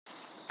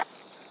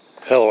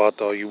Hello out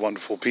there, all you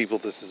wonderful people.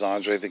 This is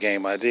Andre, the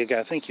Game Idea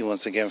Guy. Thank you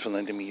once again for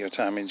lending me your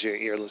time and your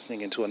ear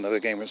listening into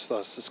another Gamer's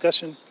Thoughts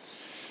discussion.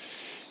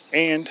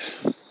 And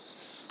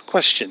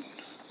question.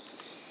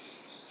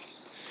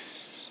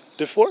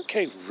 Did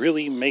 4K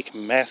really make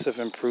massive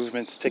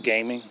improvements to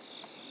gaming?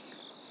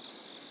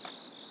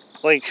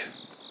 Like,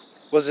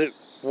 was it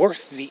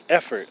worth the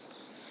effort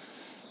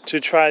to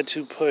try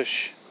to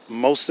push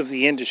most of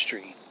the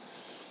industry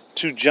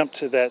to jump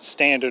to that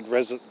standard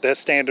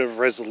of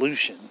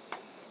resolution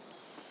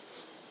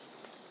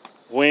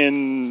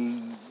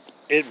when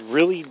it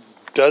really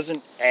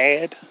doesn't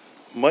add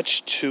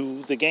much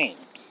to the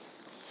games?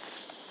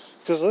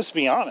 Because let's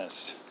be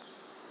honest,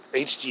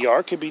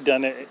 HDR could be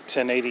done at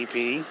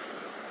 1080p,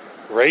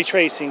 ray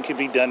tracing could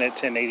be done at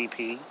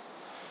 1080p,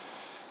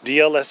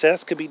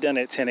 DLSS could be done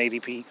at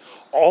 1080p.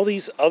 All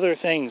these other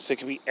things that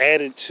can be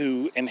added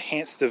to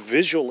enhance the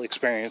visual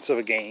experience of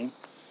a game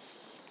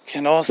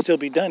can all still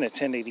be done at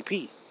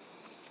 1080p.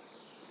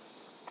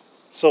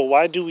 So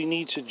why do we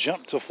need to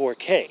jump to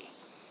 4K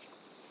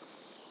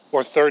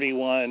or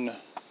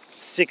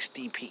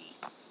 3160p?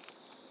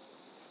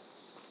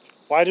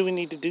 Why do we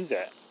need to do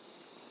that?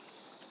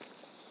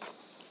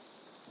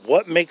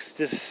 What makes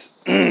this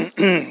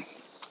a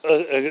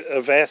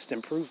vast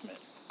improvement?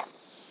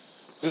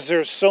 Because there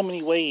are so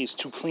many ways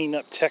to clean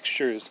up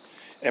textures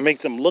and make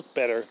them look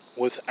better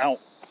without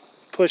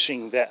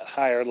pushing that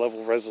higher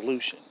level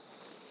resolution.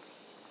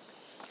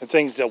 And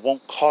things that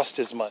won't cost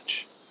as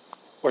much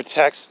or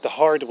tax the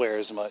hardware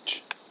as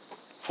much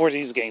for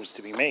these games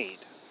to be made.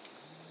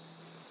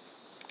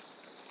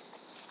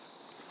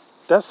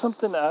 That's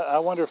something I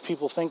wonder if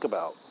people think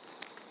about.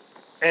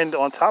 And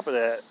on top of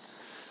that,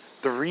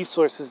 the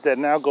resources that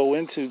now go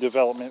into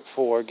development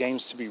for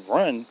games to be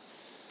run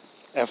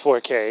at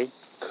 4K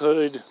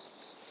could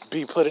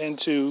be put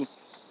into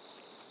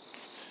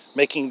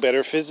making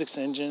better physics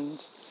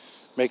engines,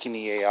 making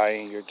the AI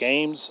in your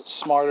games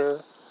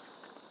smarter,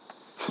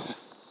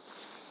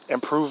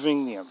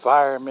 improving the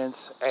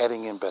environments,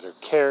 adding in better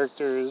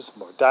characters,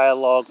 more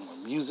dialogue, more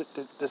music.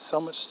 There's so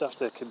much stuff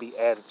that could be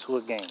added to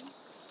a game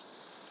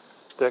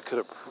that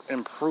could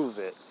improve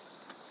it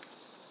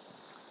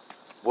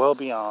well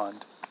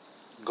beyond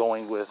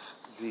going with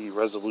the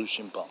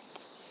resolution bump.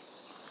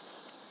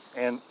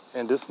 And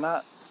it's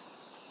not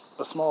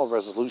a small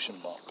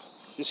resolution bump.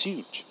 It's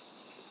huge.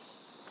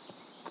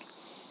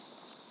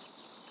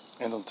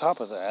 And on top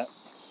of that,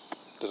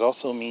 it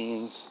also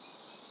means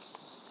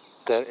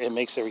that it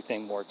makes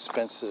everything more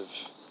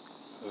expensive,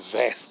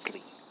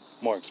 vastly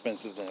more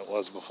expensive than it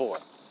was before.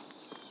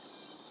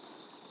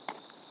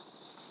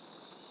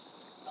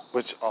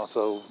 Which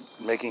also,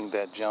 making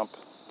that jump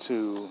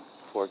to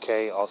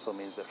 4K also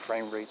means that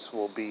frame rates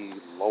will be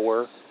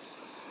lower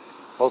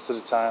most of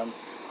the time.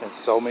 And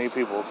so many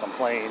people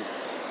complain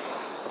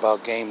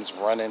about games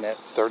running at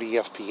 30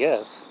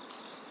 FPS,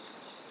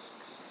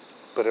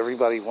 but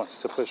everybody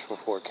wants to push for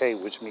 4K,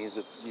 which means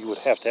that you would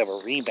have to have a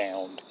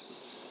rebound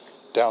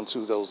down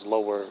to those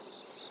lower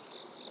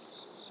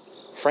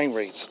frame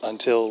rates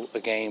until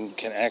games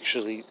can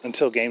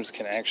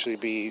actually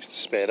be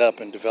sped up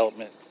and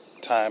development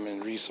time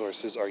and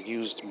resources are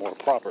used more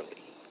properly.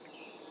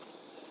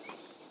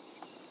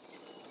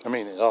 I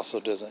mean, it also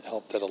doesn't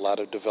help that a lot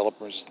of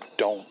developers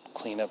don't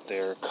clean up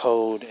their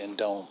code and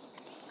don't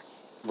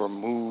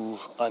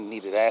remove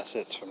unneeded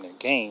assets from their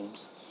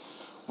games,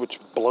 which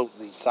bloat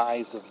the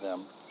size of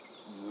them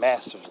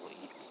massively.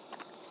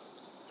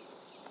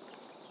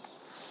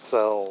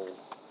 So,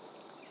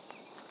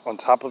 on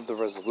top of the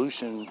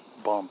resolution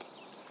bump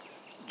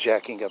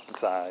jacking up the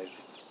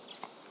size,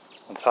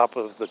 on top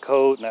of the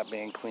code not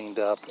being cleaned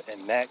up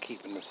and that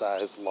keeping the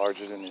size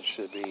larger than it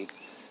should be,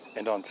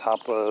 and on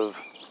top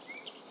of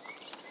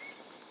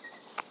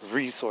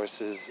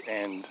resources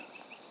and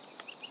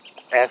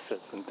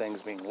assets and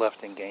things being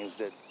left in games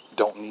that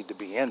don't need to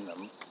be in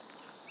them,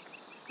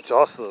 which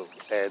also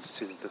adds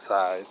to the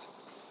size,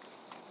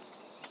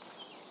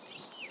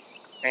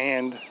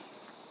 and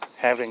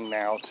having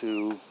now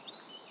to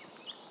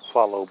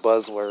follow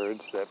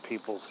buzzwords that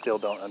people still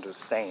don't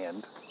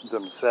understand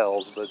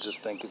themselves, but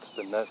just think it's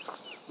the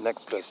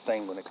next best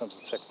thing when it comes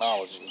to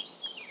technology.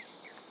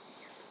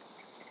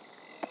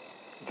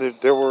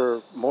 There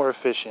were more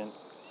efficient,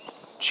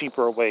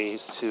 cheaper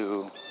ways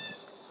to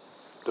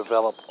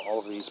develop all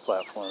of these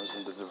platforms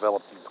and to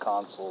develop these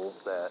consoles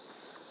that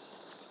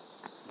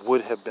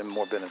would have been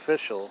more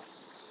beneficial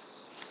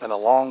in the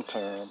long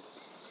term,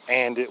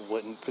 and it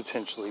wouldn't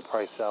potentially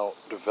price out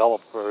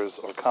developers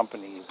or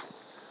companies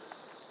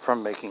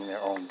from making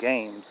their own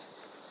games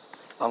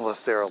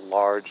unless they're a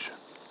large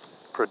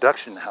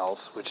production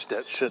house, which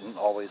that shouldn't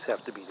always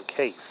have to be the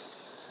case.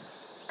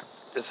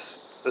 It's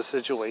a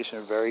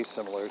situation very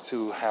similar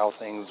to how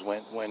things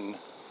went when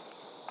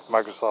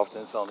Microsoft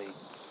and Sony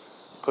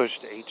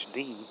pushed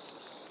HD,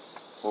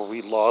 where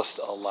we lost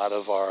a lot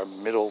of our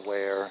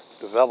middleware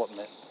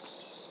development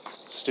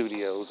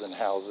studios and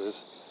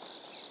houses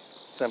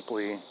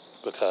simply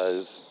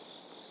because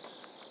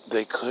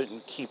they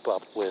couldn't keep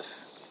up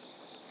with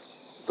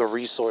the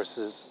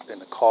resources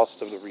and the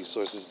cost of the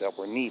resources that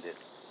were needed,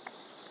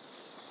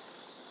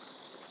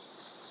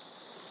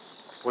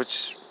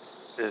 which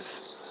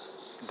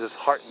is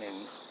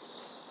disheartening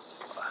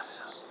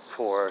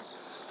for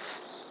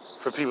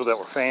people that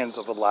were fans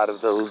of a lot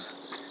of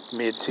those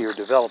mid-tier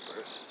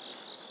developers.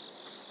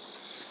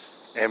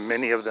 And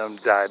many of them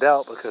died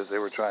out because they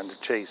were trying to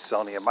chase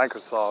Sony and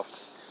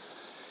Microsoft,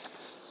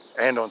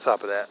 and on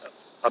top of that,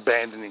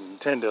 abandoning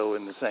Nintendo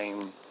in the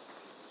same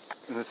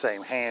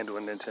hand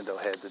when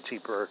Nintendo had the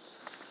cheaper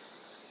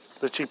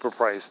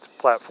priced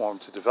platform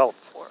to develop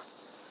for.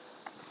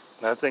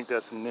 And I think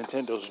that's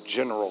Nintendo's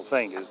general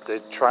thing, is they're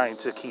trying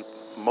to keep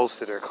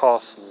most of their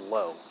costs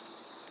low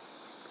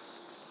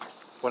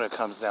when it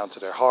comes down to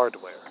their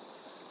hardware.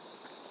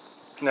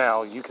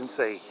 Now, you can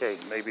say, hey,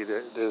 maybe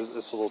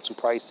it's a little too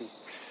pricey.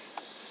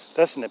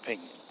 That's an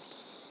opinion.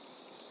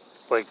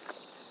 Like,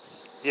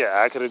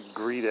 yeah, I could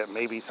agree that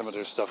maybe some of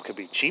their stuff could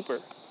be cheaper,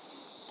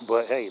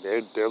 but hey,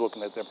 they're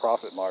looking at their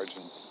profit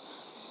margins.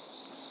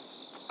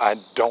 I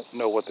don't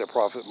know what their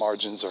profit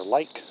margins are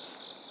like.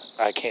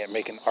 I can't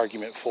make an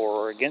argument for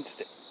or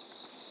against it.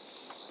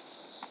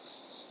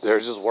 They're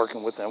just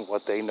working within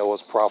what they know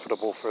is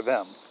profitable for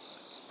them.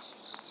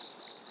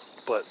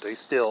 But they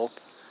still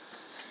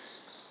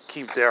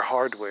keep their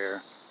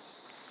hardware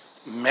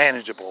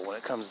manageable when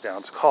it comes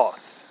down to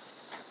cost.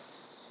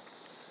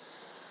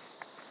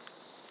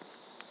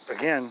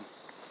 Again,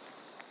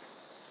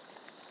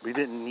 we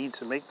didn't need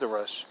to make the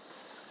rush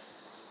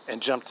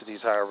and jump to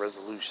these higher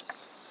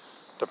resolutions.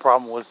 The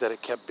problem was that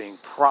it kept being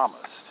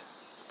promised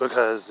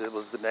because it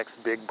was the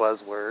next big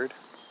buzzword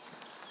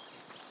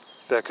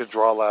that could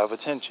draw a lot of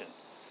attention.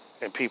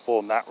 And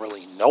people not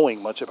really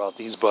knowing much about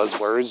these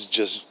buzzwords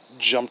just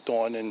jumped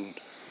on and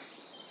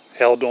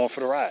held on for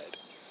the ride.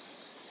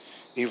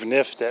 Even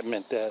if that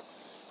meant that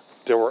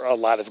there were a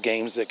lot of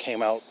games that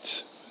came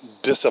out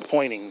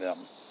disappointing them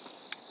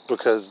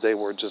because they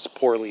were just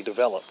poorly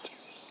developed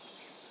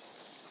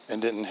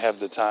and didn't have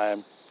the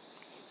time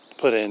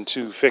put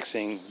into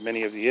fixing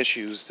many of the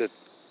issues that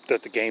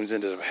the games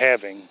ended up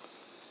having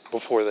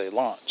before they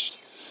launched,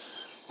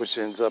 which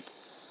ends up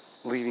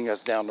leading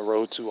us down the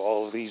road to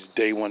all of these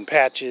day one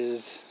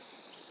patches,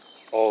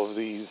 all of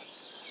these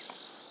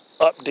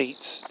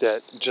updates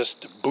that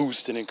just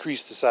boost and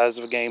increase the size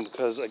of a game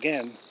because,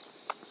 again,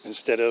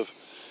 instead of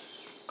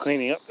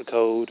cleaning up the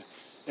code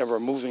and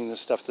removing the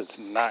stuff that's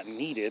not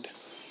needed,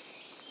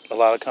 a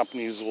lot of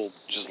companies will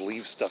just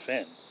leave stuff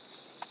in.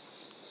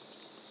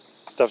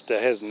 Stuff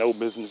that has no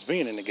business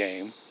being in the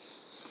game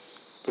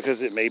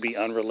because it may be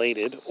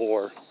unrelated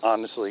or,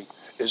 honestly,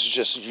 it's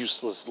just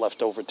useless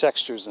leftover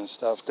textures and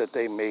stuff that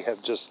they may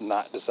have just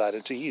not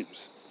decided to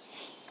use.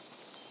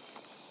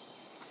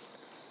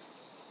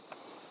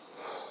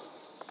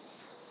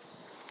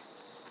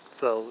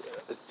 So,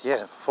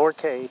 yeah,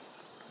 4K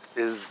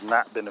is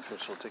not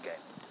beneficial to game.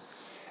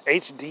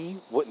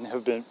 HD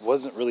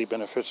wasn't really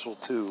beneficial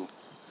to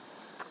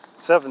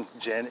 7th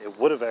gen. It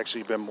would have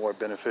actually been more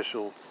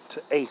beneficial to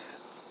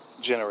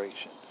 8th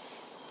generation.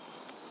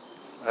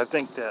 I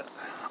think that,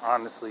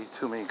 honestly,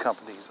 too many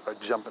companies are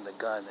jumping the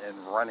gun and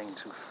running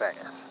too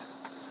fast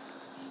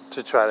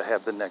to try to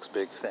have the next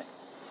big thing.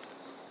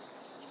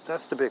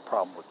 That's the big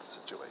problem with the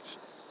situation.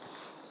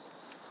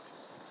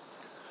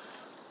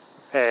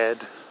 Had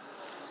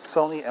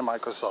Sony and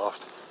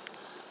Microsoft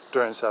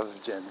during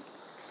 7th gen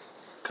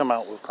come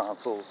out with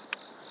consoles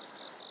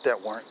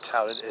that weren't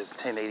touted as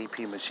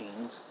 1080p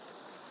machines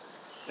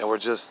and were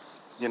just,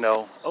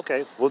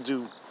 okay, we'll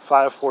do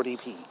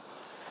 540p.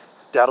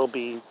 That'll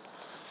be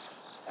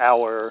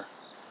our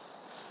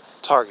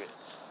target.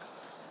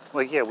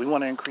 Like, yeah, we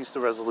want to increase the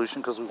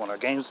resolution because we want our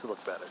games to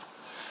look better.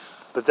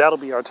 But that'll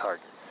be our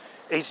target.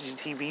 HD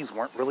TVs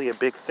weren't really a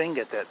big thing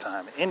at that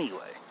time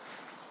anyway.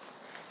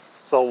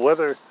 So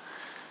whether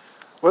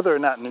or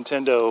not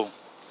Nintendo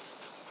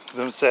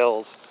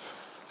themselves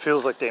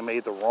feels like they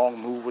made the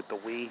wrong move with the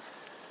Wii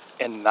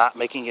and not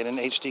making it an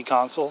HD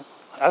console,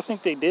 I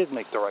think they did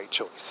make the right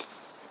choice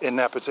in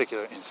that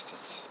particular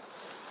instance.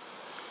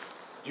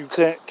 You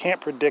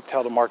can't predict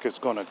how the market's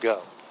going to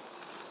go.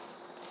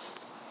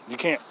 You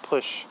can't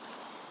push.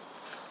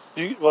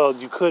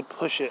 You could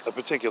push it a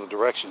particular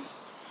direction,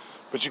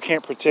 but you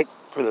can't predict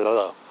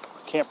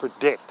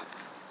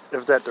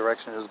if that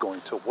direction is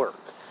going to work.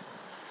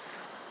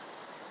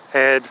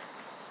 Had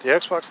the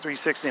Xbox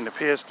 360 and the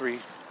PS3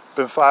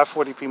 been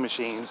 540p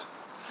machines,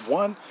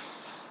 one,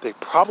 they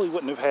probably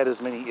wouldn't have had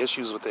as many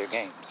issues with their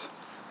games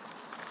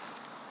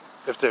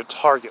if their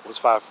target was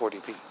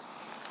 540p.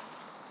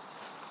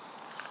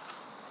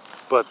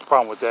 But the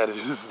problem with that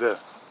is that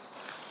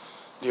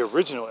the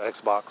original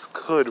Xbox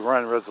could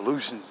run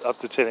resolutions up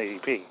to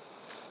 1080p.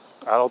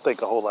 I don't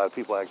think a whole lot of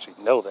people actually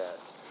know that.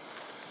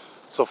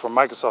 So for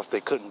Microsoft, they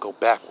couldn't go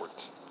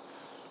backwards.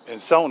 And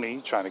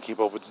Sony, trying to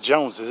keep up with the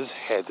Joneses,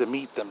 had to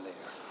meet them there.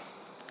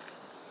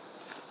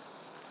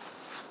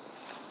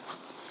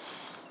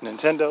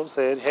 Nintendo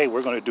said, hey,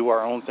 we're going to do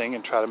our own thing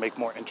and try to make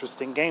more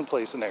interesting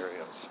gameplay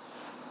scenarios.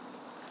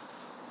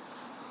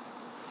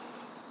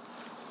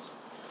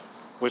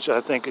 which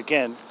I think,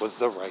 again, was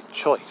the right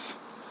choice.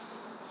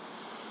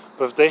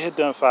 But if they had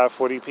done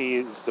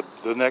 540p as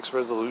the next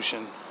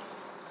resolution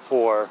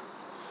for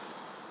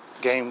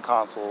game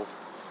consoles,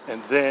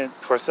 and then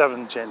for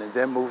 7th gen, and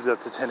then moved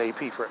up to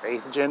 1080p for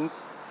 8th gen,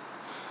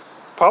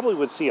 probably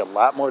would see a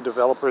lot more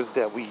developers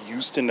that we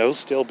used to know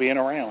still being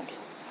around.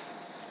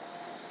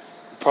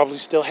 Probably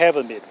still have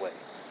a Midway.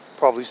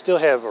 Probably still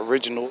have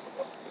original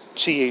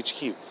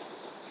GHQ.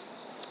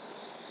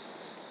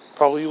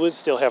 Probably would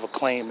still have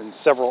Acclaim and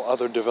several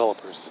other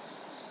developers.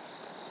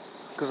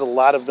 Because a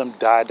lot of them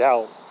died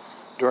out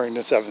during the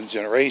 7th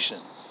generation.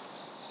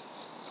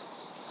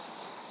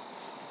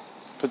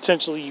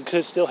 Potentially you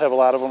could still have a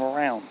lot of them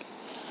around.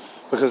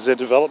 Because their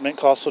development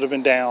costs would have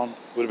been down.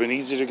 Would have been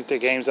easier to get their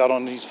games out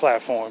on these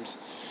platforms.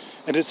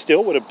 And it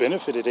still would have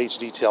benefited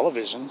HD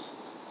televisions.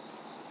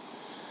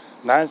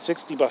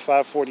 960 by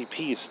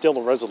 540p is still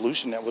a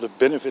resolution that would have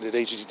benefited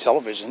HD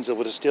televisions. It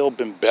would have still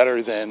been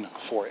better than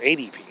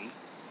 480p.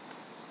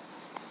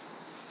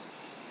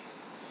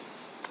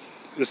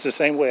 It's the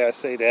same way I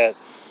say that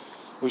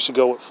we should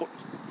go with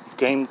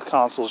game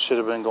consoles should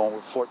have been going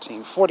with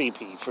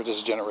 1440p for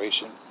this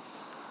generation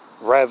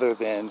rather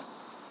than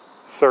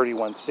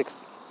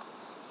 3160.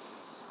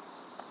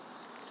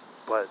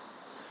 But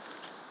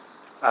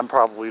I'm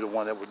probably the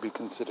one that would be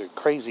considered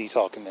crazy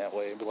talking that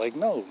way. But like,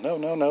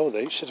 no.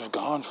 They should have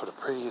gone for the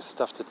prettiest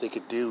stuff that they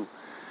could do.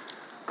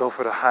 Go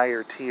for the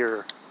higher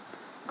tier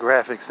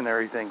graphics and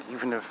everything,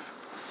 even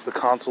if the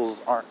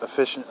consoles aren't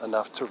efficient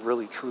enough to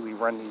really truly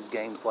run these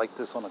games like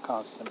this on a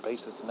constant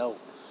basis. No,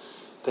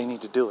 they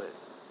need to do it.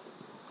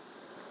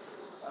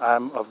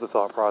 I'm of the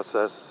thought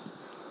process,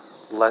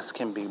 less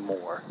can be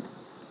more.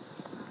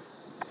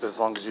 As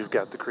long as you've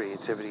got the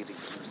creativity to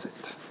use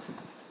it.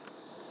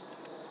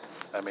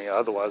 I mean,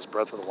 otherwise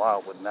Breath of the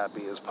Wild would not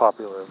be as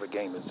popular of a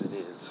game as it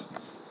is.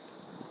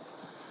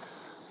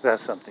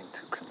 That's something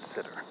to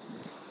consider.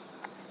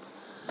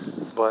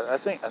 But I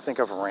think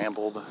I've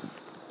rambled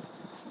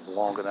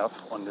long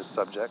enough on this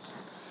subject.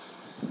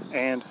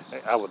 And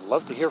I would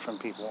love to hear from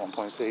people on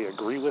points they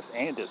agree with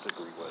and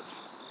disagree with.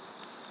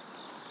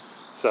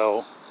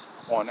 So,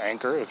 on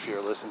Anchor, if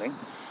you're listening,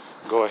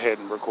 go ahead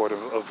and record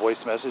a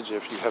voice message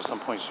if you have some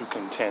points you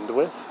contend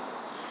with.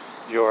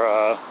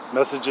 Your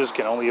messages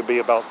can only be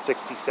about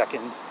 60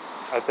 seconds,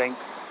 I think.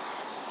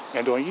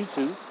 And on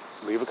YouTube,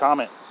 leave a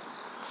comment.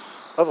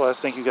 Otherwise,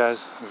 thank you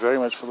guys very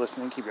much for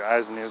listening. Keep your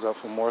eyes and ears out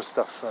for more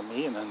stuff from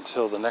me. And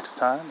until the next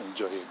time,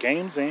 enjoy your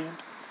games and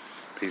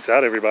peace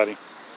out, everybody.